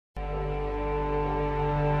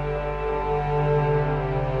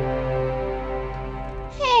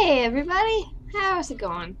Hey everybody, how's it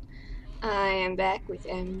going? I am back with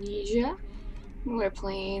Amnesia. We're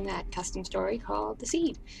playing that custom story called The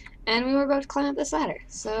Seed. And we were about to climb up this ladder,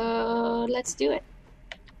 so let's do it.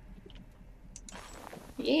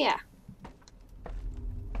 Yeah.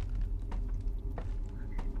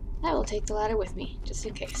 I will take the ladder with me, just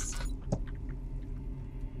in case.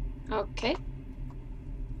 Okay.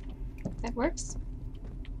 That works.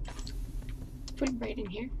 Let's put it right in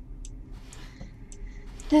here.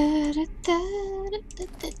 Da, da, da, da,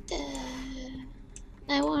 da, da.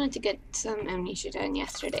 I wanted to get some Amnesia done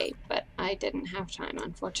yesterday, but I didn't have time,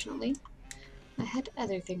 unfortunately. I had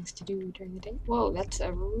other things to do during the day. Whoa, that's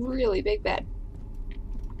a really big bed.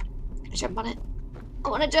 Can I jump on it? I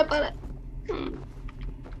want to jump on it! Ooh,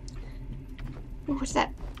 what's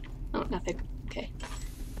that? Oh, nothing. Okay.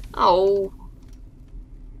 Oh!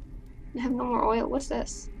 I have no more oil. What's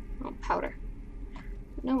this? Oh, powder.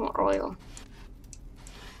 No more oil.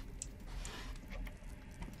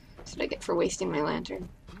 That's what I get for wasting my lantern.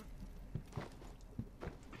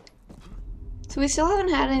 So we still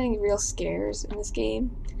haven't had any real scares in this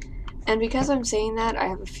game. And because I'm saying that, I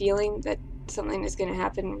have a feeling that something is going to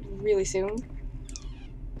happen really soon.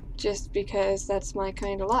 Just because that's my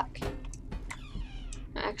kind of luck.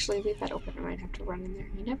 Actually, leave that open. I might have to run in there.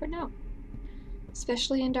 You never know.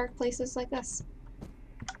 Especially in dark places like this.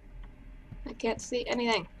 I can't see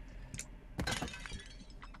anything.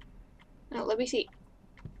 Oh, let me see.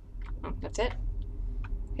 Oh, that's it.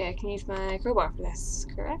 Okay, I can use my crowbar for this,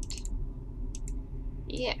 correct?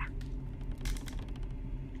 Yeah.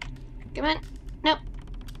 Come on. Nope.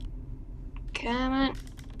 Come on.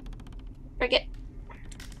 Break it.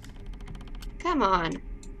 Come on.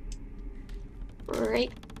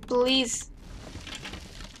 Break, please.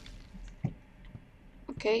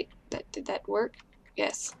 Okay, did that work?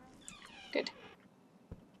 Yes. Good.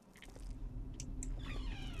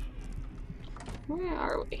 Where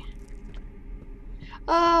are we?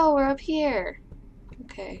 Oh, we're up here.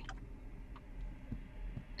 Okay.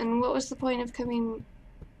 And what was the point of coming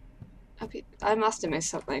up here? I must have missed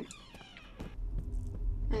something.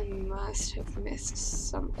 I must have missed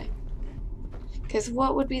something. Because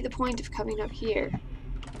what would be the point of coming up here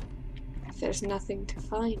if there's nothing to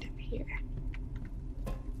find up here?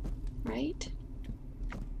 Right?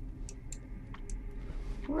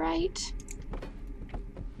 Right?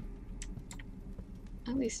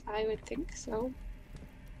 At least I would think so.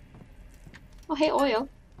 Oh, hey, oil.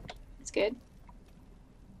 That's good.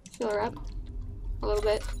 Fill her up a little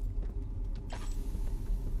bit.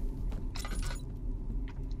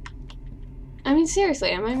 I mean,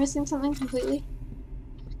 seriously, am I missing something completely?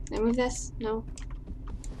 Can I move this? No.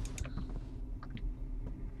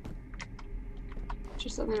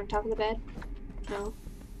 Just something on top of the bed? No.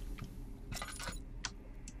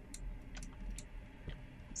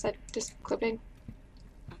 Is that just clipping?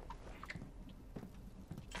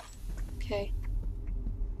 Okay.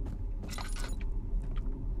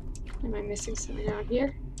 Am I missing something out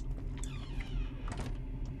here?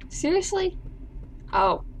 Seriously?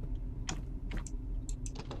 Oh.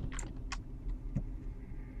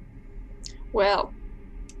 Well.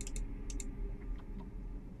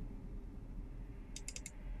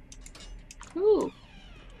 Ooh.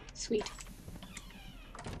 Sweet.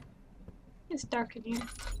 It's dark in here.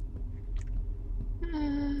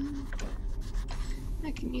 I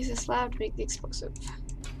can use this slab to make the explosive.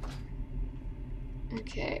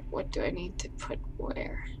 Okay, what do I need to put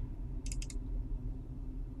where?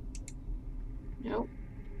 Nope.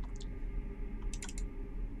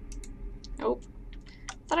 Nope.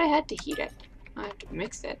 Thought I had to heat it. I have to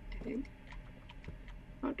mix it, I think.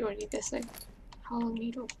 Oh, do I need this thing? Hollow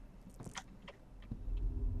needle.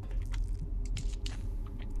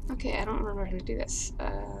 Okay, I don't remember how to do this.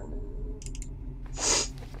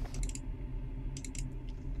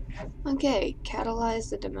 Okay, catalyze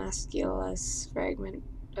the Damascus fragment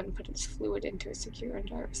and put its fluid into a secure and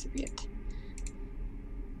dry recipient.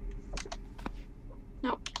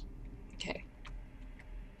 No. Okay.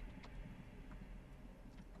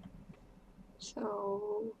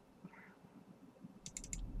 So...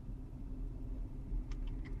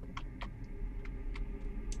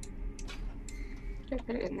 do I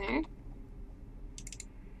put it in there?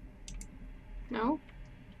 No?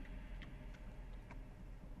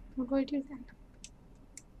 What do I do then?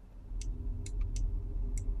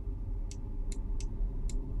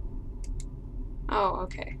 Oh,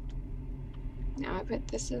 okay. Now I put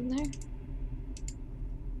this in there?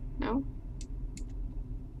 No?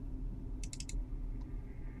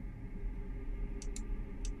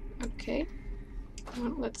 Okay.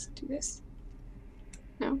 Well, let's do this.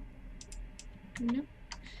 No? No?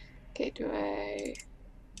 Okay, do I...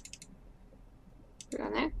 Put it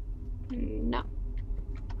on there? No.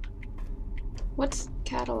 What's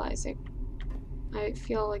catalyzing? I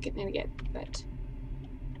feel like an idiot, but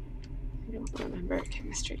I don't remember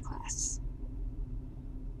chemistry class.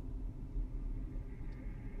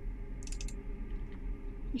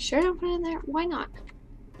 You sure don't put it in there? Why not?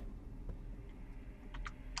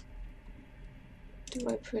 Do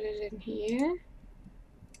I put it in here?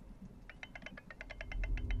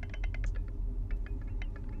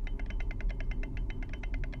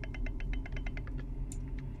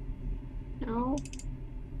 No.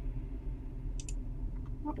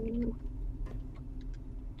 Oh. Do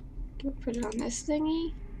I put it on this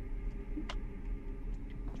thingy?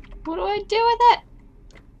 What do I do with it?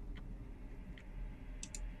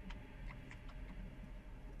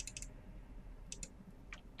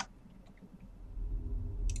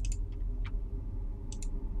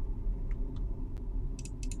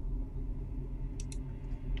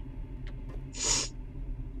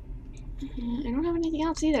 I don't have anything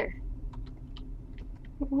else either.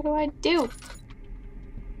 What do I do?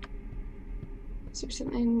 Is there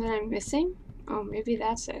something that I'm missing? Oh, maybe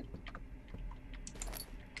that's it.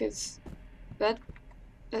 Because that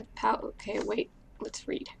okay, wait. Let's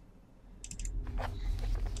read.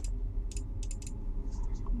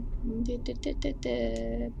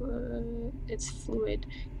 It's fluid.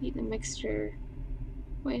 Heat the mixture.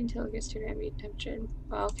 Wait until it gets to ambient temperature.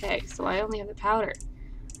 Okay, so I only have the powder.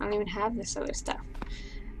 I don't even have this other stuff.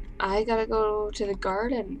 I gotta go to the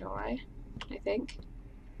garden, do I? I think.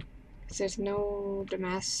 Because there's no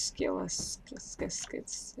Damascus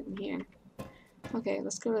in here. Okay,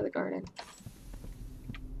 let's go to the garden.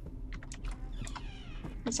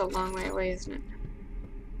 That's a long way away, isn't it?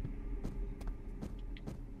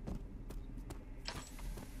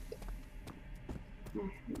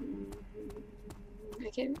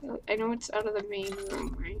 I know it's out of the main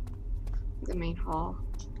room, right? The main hall.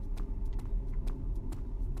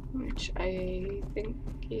 Which I think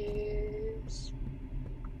is...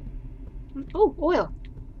 Oh, oil!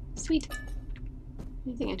 Sweet!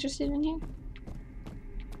 Anything interested in here?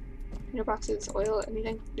 Inner boxes, oil,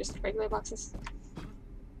 anything? Just regular boxes?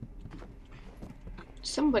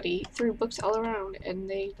 Somebody threw books all around and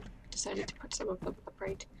they decided to put some of them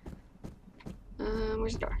upright.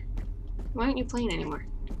 Where's the door? Why aren't you playing anymore?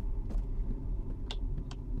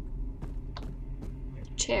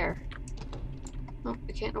 Chair. Oh,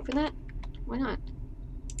 I can't open that? Why not?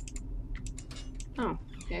 Oh,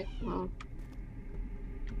 okay, well...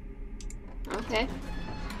 Okay.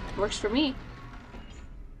 Works for me.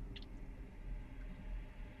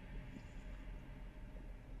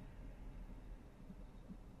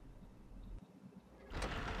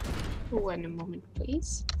 One moment,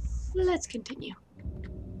 please. Let's continue.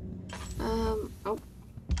 Oh.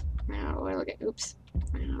 Ran out of oil again. Oops.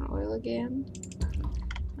 Ran out of oil again.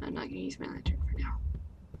 I'm not gonna use my lantern for now.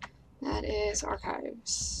 That is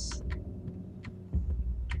archives.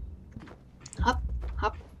 Hop,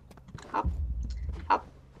 hop, hop, hop,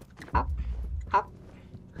 hop, hop,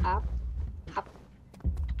 hop, hop.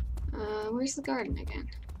 Where's the garden again?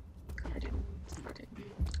 Garden.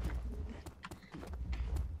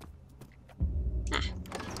 Ah.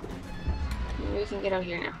 Maybe we can get out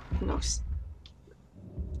here now. Who knows?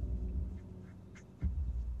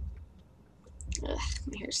 Ugh,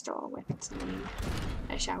 my hair's still all wet, so I need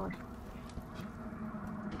a shower.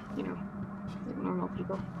 You know, like normal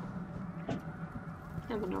people.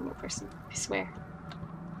 I'm a normal person, I swear.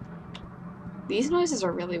 These noises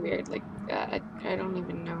are really weird, like, I don't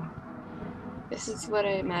even know. This is what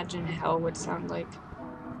I imagine hell would sound like.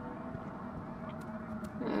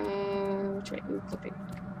 Which way? Ooh, clipping.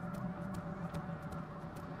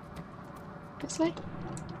 This way?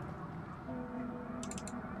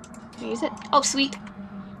 Can I use it? Oh, sweet!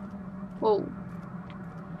 Whoa.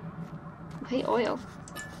 Hey, oil.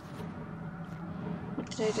 What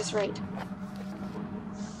did I just write?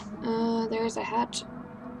 There's a hatch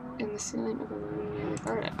in the ceiling of a room near the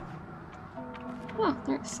garden. Oh,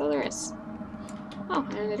 so there is. Oh,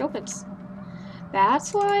 and it opens.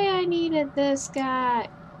 That's why I needed this guy.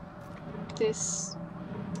 This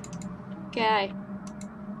guy.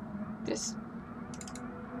 This.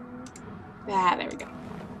 Ah, there we go.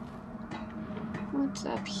 What's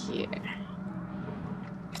up here?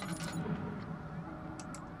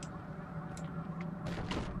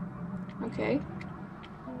 Okay.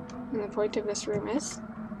 And the point of this room is?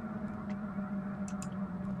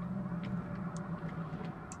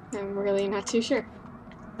 I'm really not too sure.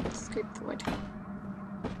 Let's scrape the wood.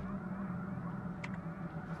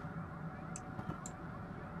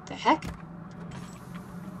 The heck?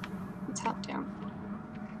 Let's hop down.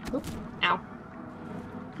 Oop. Ow.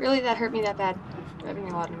 Really, that hurt me that bad? Do I have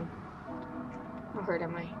any laudanum? No hurt,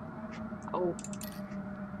 am I? Oh.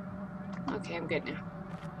 Okay, I'm good now.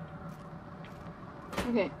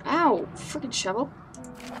 Okay. Ow! Frickin' shovel.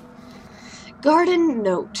 Garden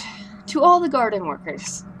note. To all the garden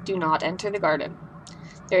workers, do not enter the garden.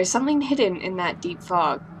 There is something hidden in that deep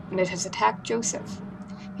fog, and it has attacked Joseph.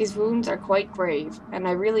 His wounds are quite grave, and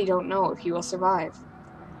I really don't know if he will survive.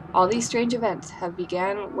 All these strange events have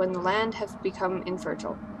began when the land has become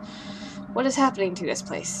infertile. What is happening to this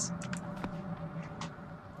place?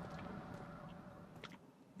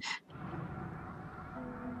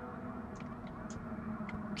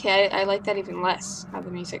 Okay, I like that even less, how the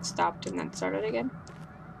music stopped and then started again.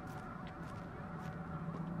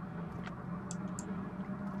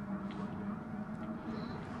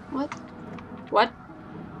 What? What?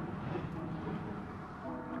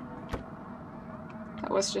 That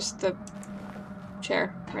was just the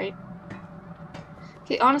chair, right?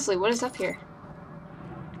 Okay, honestly, what is up here?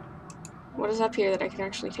 What is up here that I can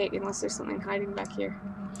actually take, unless there's something hiding back here?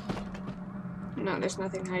 No, there's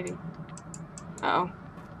nothing hiding. Uh-oh.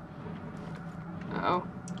 Uh-oh.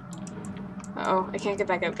 Uh-oh, I can't get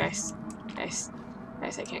back out, guys. Guys,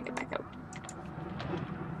 I can't get back out.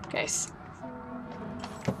 Guys.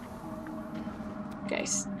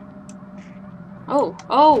 Guys. Oh,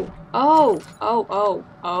 oh, oh, oh, oh,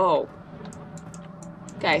 oh.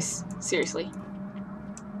 Guys, seriously.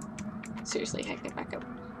 Seriously, I can't get back out.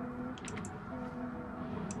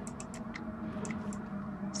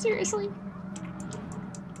 Seriously?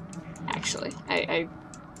 Actually, I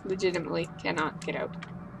legitimately cannot get out.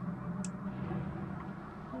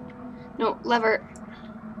 No, lever.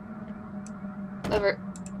 Lever.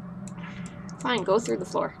 Fine, go through the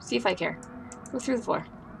floor. See if I care. Go through the floor.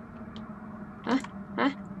 Huh?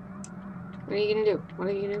 Huh? What are you gonna do? What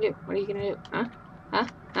are you gonna do? What are you gonna do? Huh? Huh?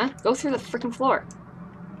 Huh? Go through the freaking floor.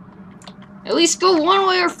 At least go one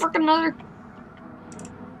way or frickin' another.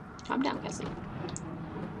 Calm down, Cassie.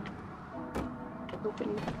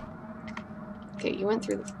 Open. Okay, you went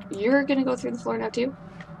through the... You're gonna go through the floor now, too?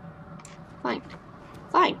 Fine.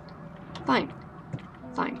 Fine. Fine.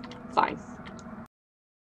 Fine. Fine.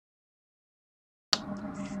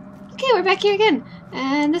 Okay, we're back here again.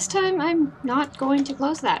 And this time I'm not going to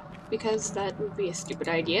close that, because that would be a stupid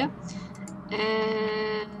idea.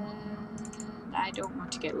 And I don't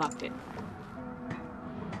want to get locked in.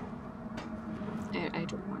 I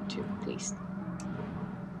don't want to, please.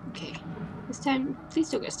 Okay. This time, please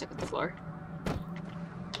don't get stuck with the floor.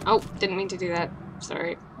 Oh, didn't mean to do that.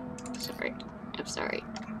 Sorry. Sorry. I'm sorry.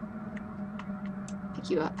 Pick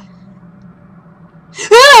you up.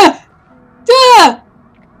 Ah! Ah!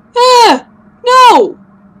 Ah! No!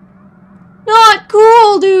 Not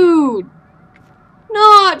cool, dude!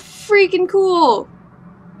 Not freaking cool!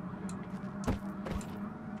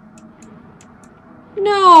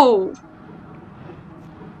 No!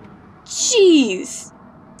 Jeez!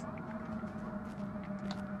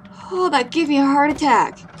 Oh, that gave me a heart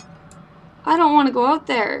attack. I don't want to go out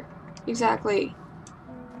there. Exactly.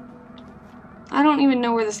 I don't even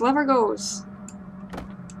know where this lever goes.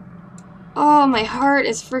 Oh, my heart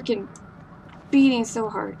is freaking beating so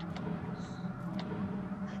hard.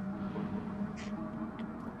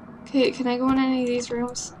 Okay, can I go in any of these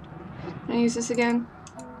rooms? Can I use this again?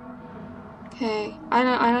 Okay. I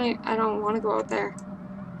don't want to go out there.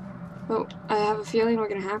 But I have a feeling we're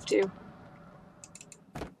gonna have to.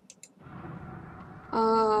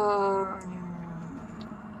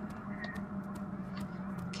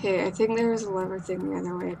 Okay, I think there was a lever thing the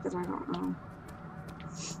other way, but I don't know.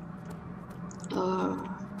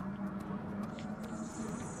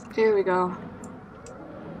 Here we go.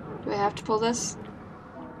 Do I have to pull this?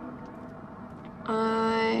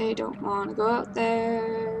 I don't want to go out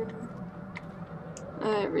there.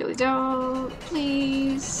 I really don't.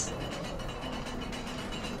 Please.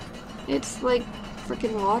 It's like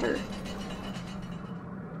freaking water.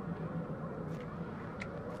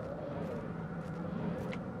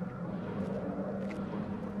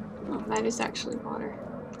 Oh, that is actually water.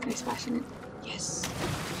 Can I splash in it? Yes.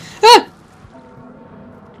 Ah!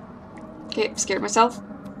 Okay, scared myself.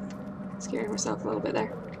 Scared myself a little bit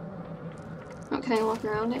there. Oh, can I walk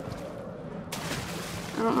around it?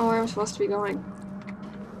 I don't know where I'm supposed to be going.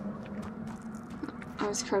 I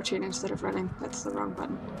was crouching instead of running. That's the wrong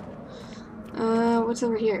button. What's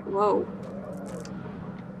over here? Whoa.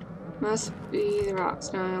 Must be the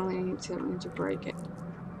rocks. Now I only need something to break it.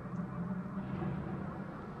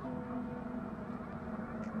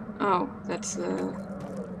 Oh, that's the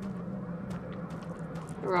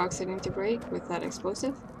rocks I need to break with that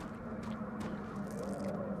explosive.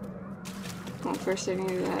 Well, first I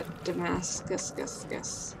need that Damascus,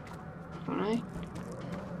 don't I?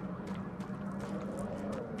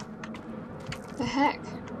 The heck?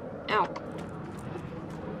 Ow.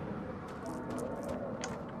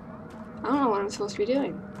 I don't know what I'm supposed to be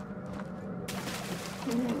doing. I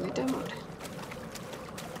really don't.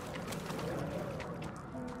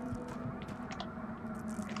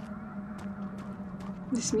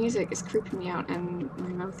 This music is creeping me out and my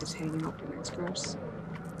mouth is hanging open. It's gross.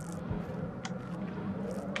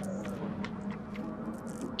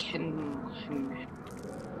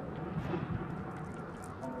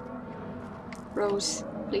 Rose,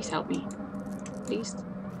 please help me. Please.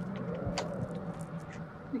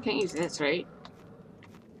 I can't use this, right?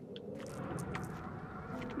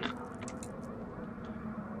 No.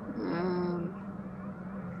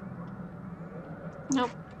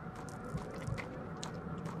 Nope.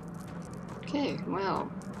 Okay,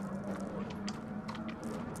 well.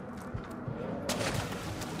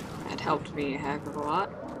 That helped me a heck of a lot.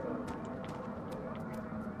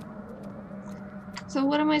 So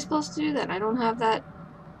what am I supposed to do then? I don't have that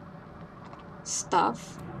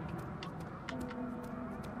stuff.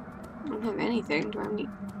 I don't have anything. Do I have any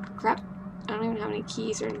crap? I don't even have any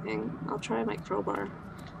keys or anything. I'll try my crowbar.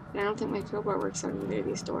 But I don't think my crowbar works on either of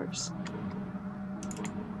these doors.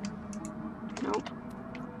 Nope.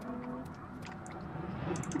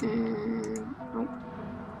 And nope.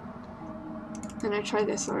 And I tried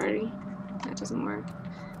this already. That doesn't work.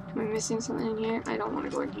 Am I missing something in here? I don't want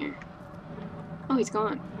to go in here. Oh, he's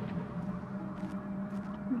gone.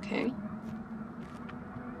 Okay.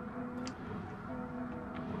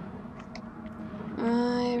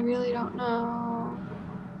 I really don't know.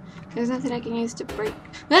 There's nothing I can use to break.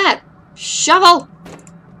 Ah! Shovel!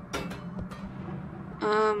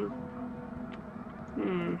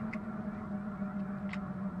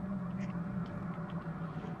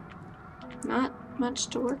 Not much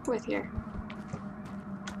to work with here.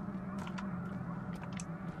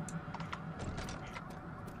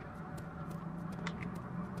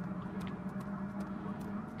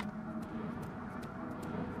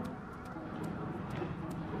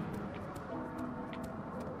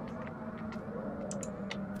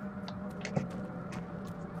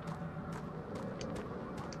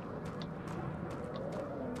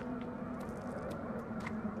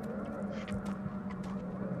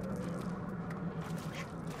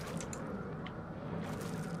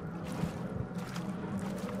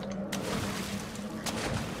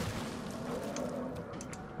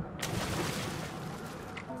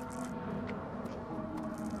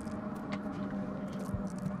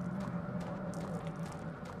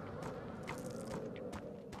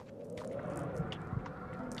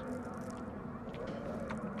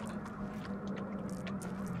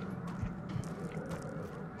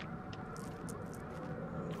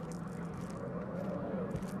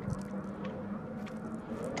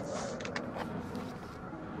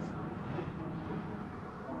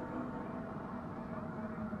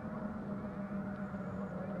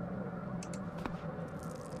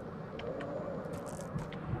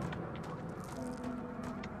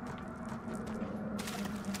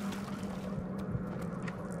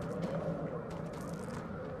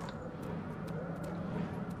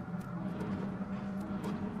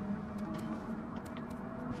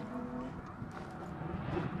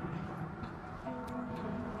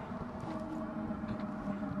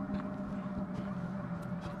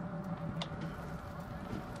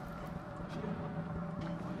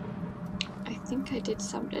 I think I did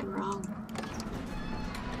something wrong.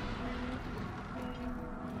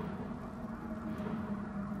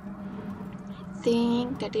 I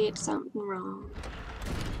think I did something wrong.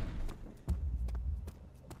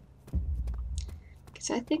 Because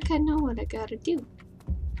I think I know what I gotta do.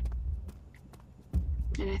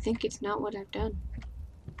 And I think it's not what I've done.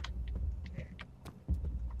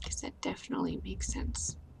 Because that definitely makes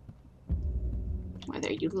sense.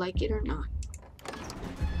 Whether you like it or not.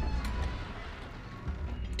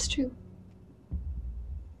 It's true.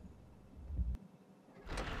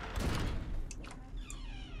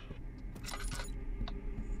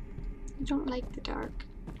 I don't like the dark.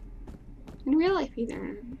 In real life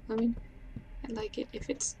either. I mean, I like it if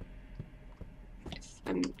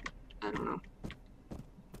I'm, I don't know,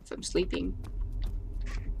 if I'm sleeping.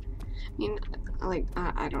 I mean,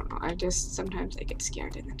 I don't know. Sometimes I get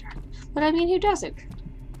scared in the dark. But I mean, who doesn't?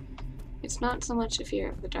 It's not so much a fear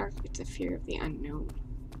of the dark, it's a fear of the unknown.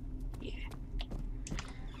 Yeah.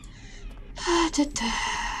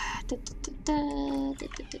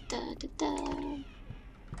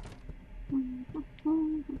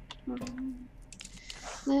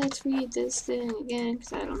 Let's read this thing again,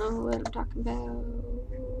 because I don't know what I'm talking about.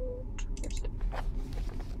 Where's it?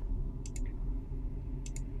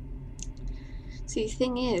 See, the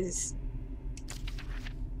thing is,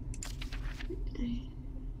 I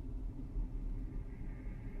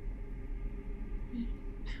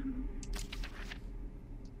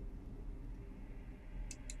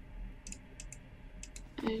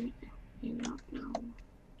don't know.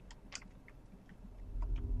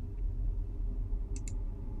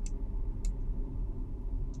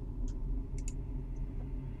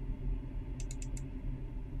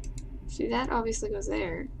 See, that obviously goes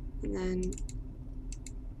there, and then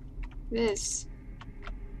this,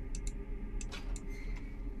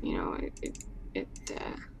 you know,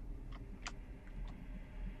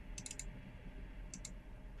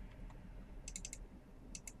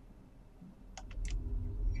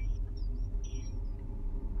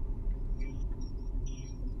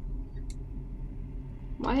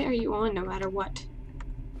 why are you on no matter what?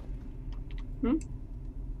 Hmm?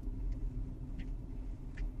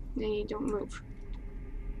 No, you don't move.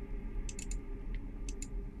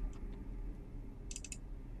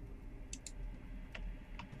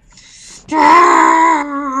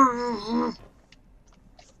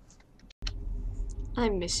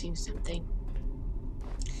 I'm missing something.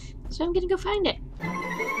 So I'm gonna go find it.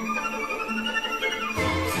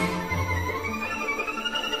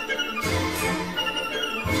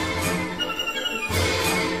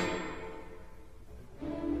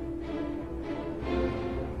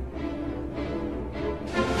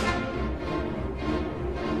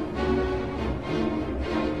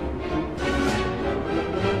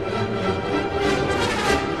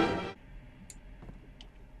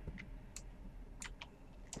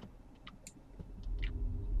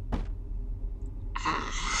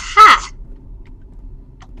 Aha!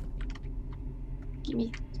 Give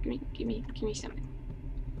me something.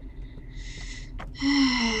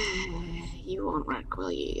 You won't work,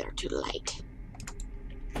 will you? You're too light.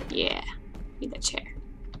 Yeah. Give me that chair.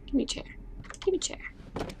 Give me a chair. Give me a chair.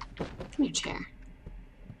 Give me a chair.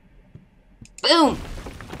 Boom!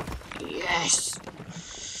 Yes!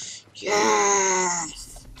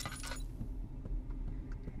 Yes!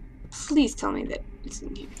 Please tell me that it's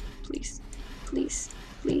in here. Please. Please.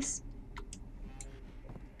 Please.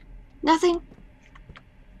 Nothing?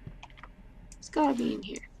 It's gotta be in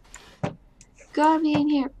here. Gotta be in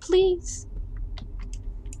here. Please.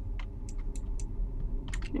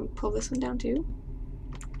 Can I pull this one down too?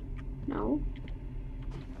 No.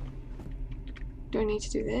 Do I need to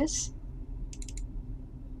do this?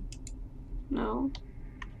 No.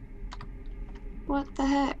 What the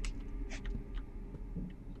heck?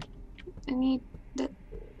 I need the...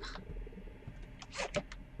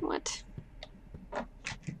 What?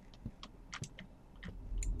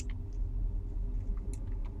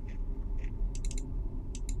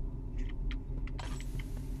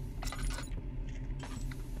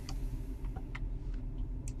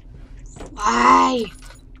 Why?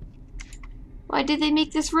 Why did they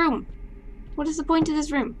make this room? What is the point of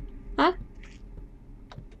this room? Huh?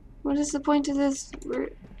 What is the point of this room?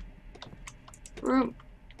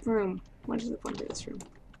 What is the point of this room?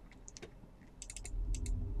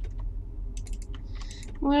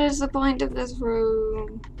 What is the point of this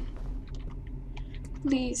room?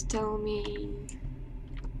 Please tell me.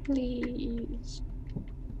 Please.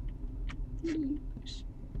 Please.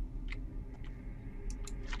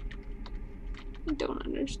 I don't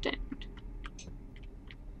understand.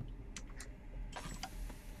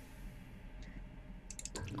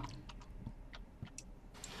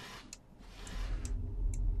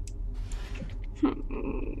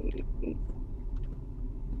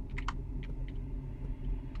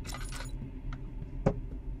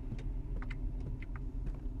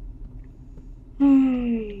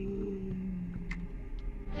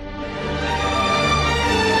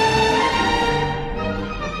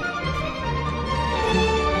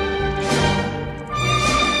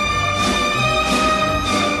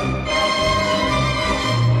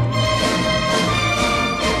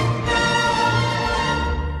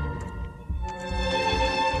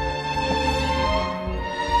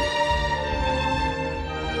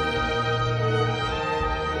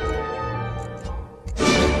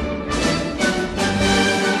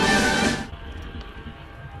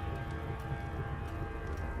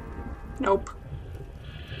 Nope.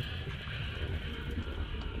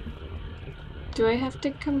 Do I have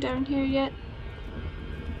to come down here yet?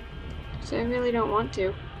 So I really don't want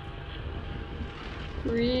to.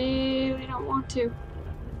 Really don't want to.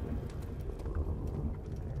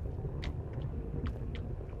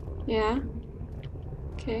 Yeah.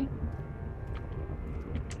 Okay.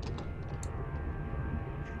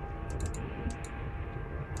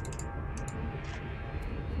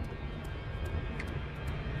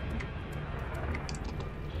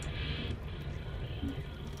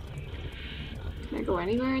 Can I go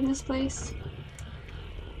anywhere in this place?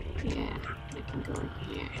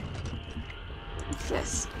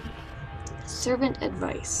 this. Servant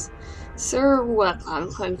advice. Sir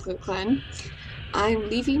Waclan, I'm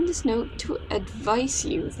leaving this note to advise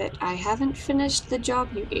you that I haven't finished the job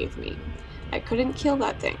you gave me. I couldn't kill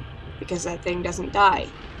that thing, because that thing doesn't die.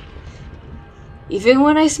 Even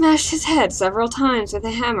when I smashed his head several times with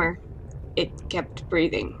a hammer, it kept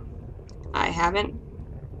breathing. I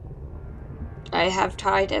have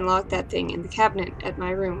tied and locked that thing in the cabinet at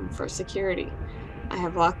my room for security. I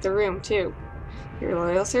have locked the room, too. Your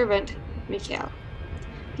loyal servant, Mikhail.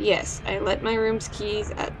 Yes, I left my room's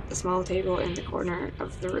keys at the small table in the corner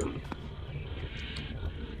of the room.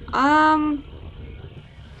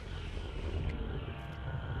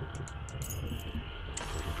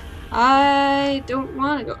 I don't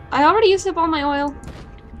want to go. I already used up all my oil.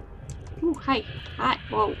 Ooh, hi. Hi.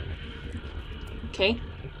 Whoa. Okay.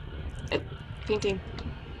 Painting.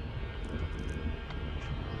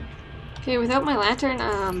 Okay, without my lantern,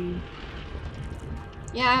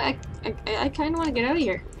 yeah, I kind of want to get out of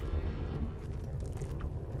here.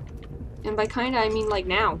 And by kinda, I mean like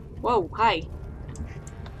now. Whoa, hi.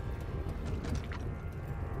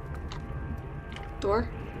 Door.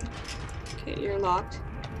 Okay, you're locked.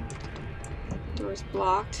 Door's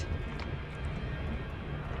blocked.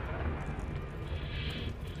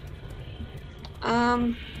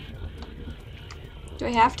 Do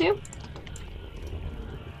I have to?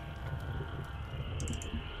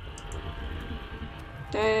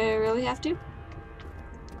 Do I really have to?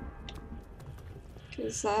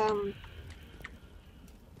 Because, I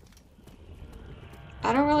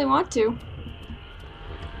don't really want to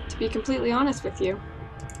be completely honest with you.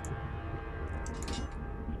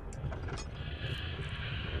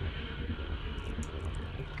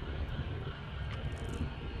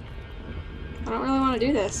 I don't really want to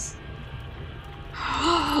do this.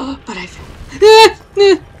 But I've...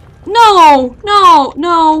 No! No!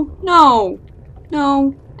 No! No!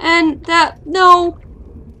 No! And that... No!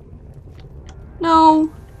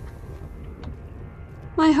 No!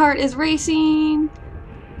 My heart is racing!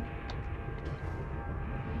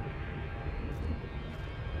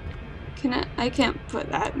 I can't put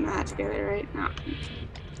that and that together, right? No.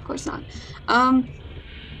 Of course not. Button.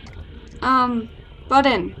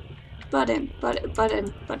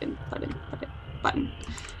 Button.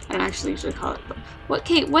 I don't actually usually call it, but what,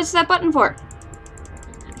 Kate, what's that button for?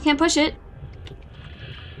 I can't push it.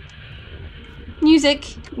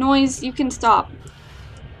 Music, noise, you can stop.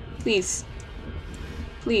 Please.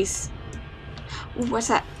 Please. Ooh, what's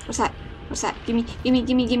that? What's that? What's that? Gimme.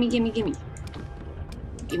 Gimme.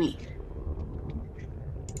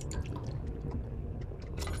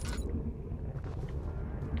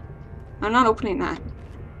 I'm not opening that.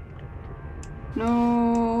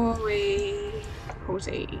 No way,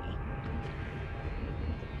 Jose.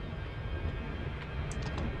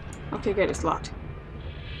 Okay, good, it's locked.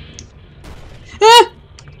 Ah!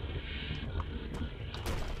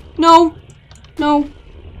 No! No!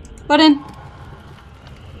 Button!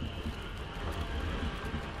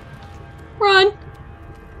 Run!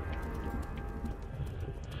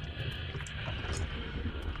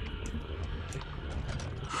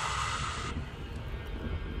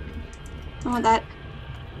 I want that.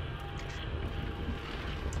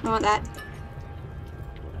 I want that.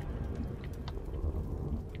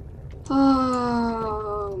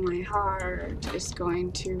 Oh, my heart is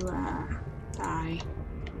going to die.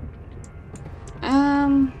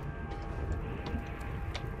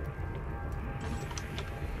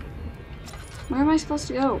 Where am I supposed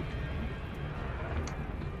to go?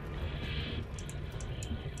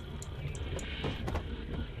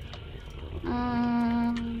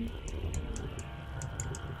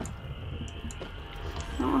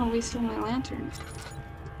 I don't want to waste all my lantern.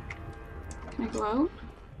 Can I go out?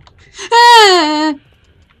 Ah!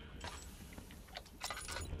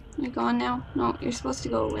 Are you gone now? No, you're supposed to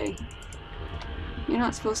go away. You're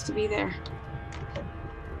not supposed to be there.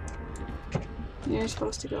 You're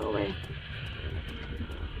supposed to go away.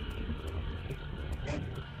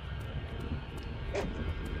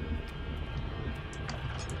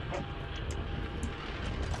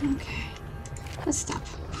 Okay, let's stop.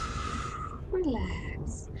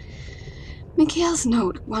 Relax. Mikhail's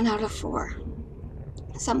note, 1 out of 4.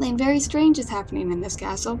 Something very strange is happening in this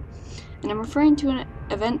castle, and I'm referring to an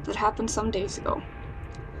event that happened some days ago.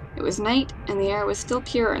 It was night, and the air was still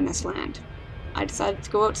pure in this land. I decided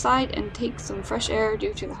to go outside and take some fresh air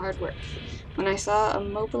due to the hard work, when I saw a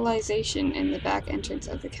mobilization in the back entrance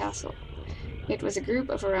of the castle. It was a group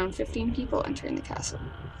of around 15 people entering the castle.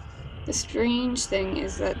 The strange thing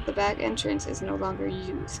is that the back entrance is no longer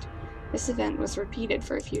used. This event was repeated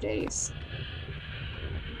for a few days.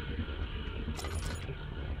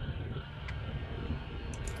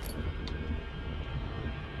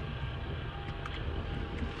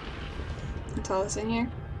 fellas in here?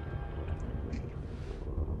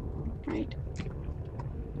 Right. Do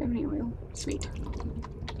you have any oil? Sweet.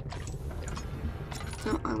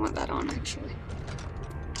 No, I want that on, actually.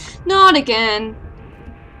 Not again!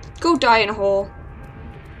 Go die in a hole.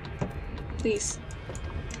 Please.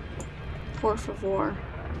 Por favor.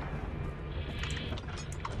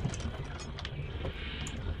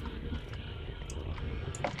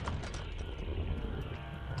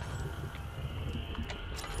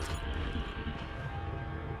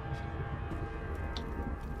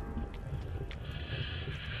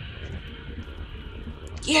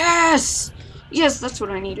 Yes! Yes, that's what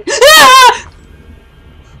I needed. Ah!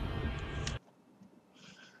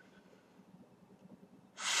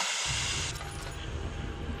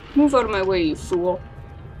 Move out of my way, you fool.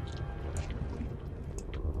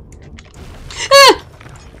 Ah!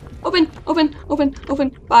 Open, open, open,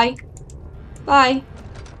 open. Bye. Bye.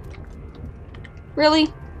 Really?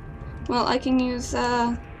 Well, I can use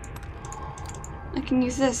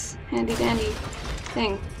this handy dandy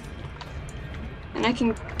thing. And I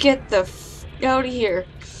can get the f out of here.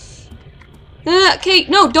 Okay,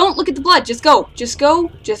 no, don't look at the blood. Just go. Just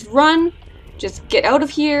go. Just run. Just get out of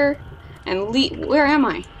here and leave. Where am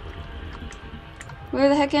I? Where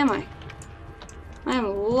the heck am I? I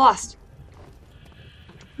am lost.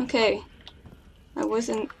 Okay. I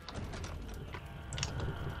wasn't...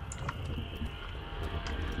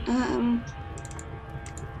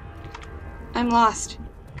 I'm lost.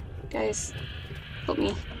 Guys, help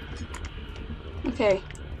me. Okay.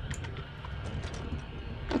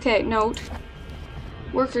 Okay, note.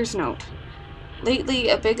 Workers note. Lately,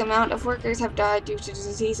 a big amount of workers have died due to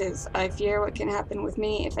diseases. I fear what can happen with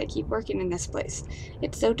me if I keep working in this place.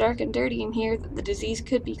 It's so dark and dirty in here that the disease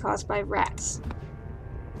could be caused by rats.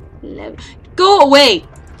 Go away!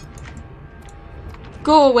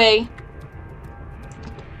 Go away.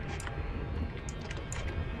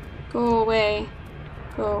 Go away.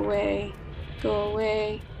 Go away. Go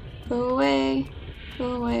away. Go away.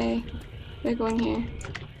 Go away. We're going here.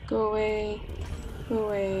 Go away. Go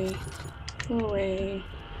away. Go away.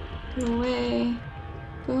 Go away.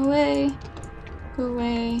 Go away. Go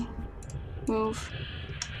away. Move.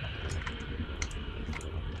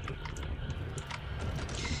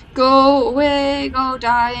 Go away. Go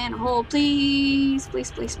die in a hole, please.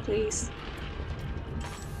 Please, please, please.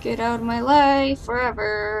 Get out of my life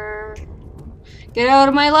forever. Get out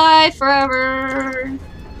of my life forever.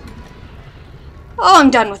 Oh,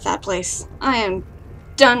 I'm done with that place. I am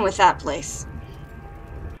done with that place.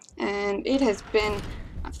 And it has been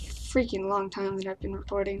a freaking long time that I've been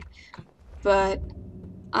recording. But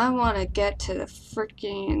I want to get to the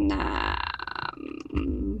freaking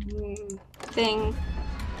thing.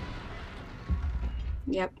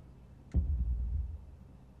 Yep.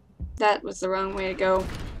 That was the wrong way to go.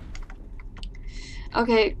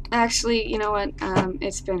 Okay, actually, you know what?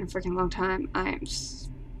 It's been a freaking long time. I'm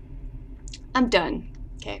done.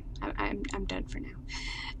 Okay, I'm done for now.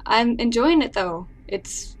 I'm enjoying it though.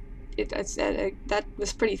 That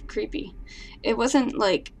was pretty creepy. It wasn't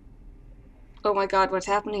like, oh my god, what's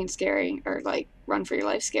happening scary, or like run for your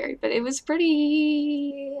life scary, but it was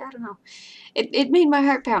pretty, I don't know. It made my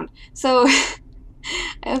heart pound. So I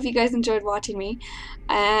hope you guys enjoyed watching me,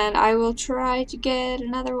 and I will try to get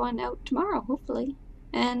another one out tomorrow, hopefully.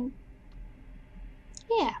 And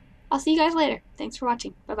yeah, I'll see you guys later. Thanks for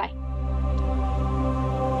watching. Bye-bye.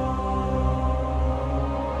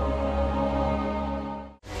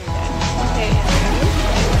 Okay,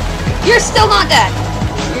 you're still not dead.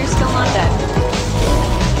 You're still not dead.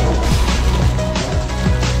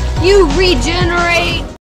 You regenerate!